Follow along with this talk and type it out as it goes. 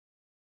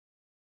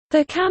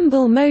The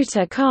Campbell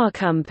Motor Car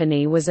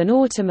Company was an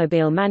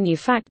automobile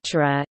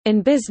manufacturer,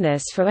 in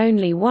business for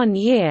only 1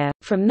 year,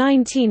 from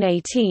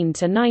 1918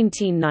 to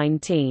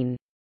 1919.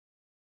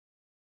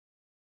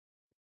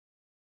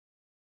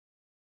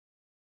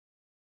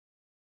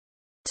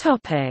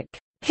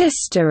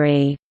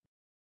 History.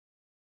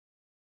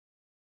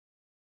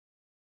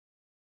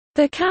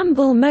 The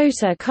Campbell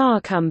Motor Car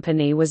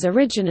Company was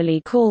originally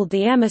called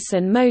the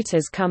Emerson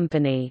Motors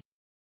Company.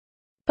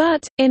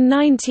 But, in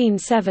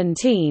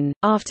 1917,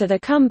 after the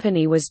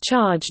company was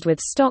charged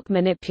with stock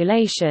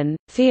manipulation,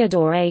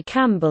 Theodore A.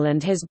 Campbell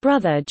and his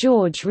brother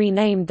George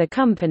renamed the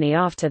company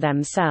after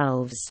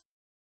themselves.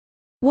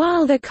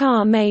 While the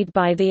car made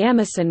by the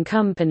Emerson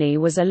Company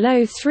was a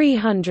low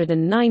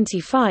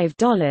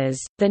 $395,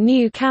 the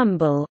new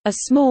Campbell, a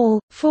small,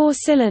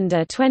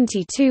 4-cylinder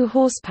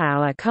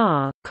 22-horsepower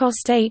car,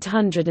 cost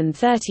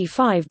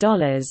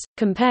 $835,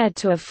 compared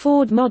to a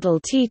Ford Model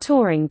T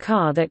touring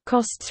car that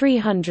cost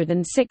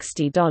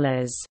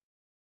 $360.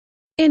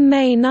 In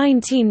May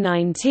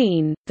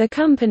 1919, the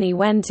company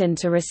went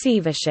into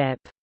receivership.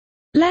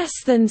 Less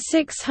than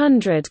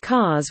 600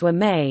 cars were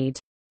made.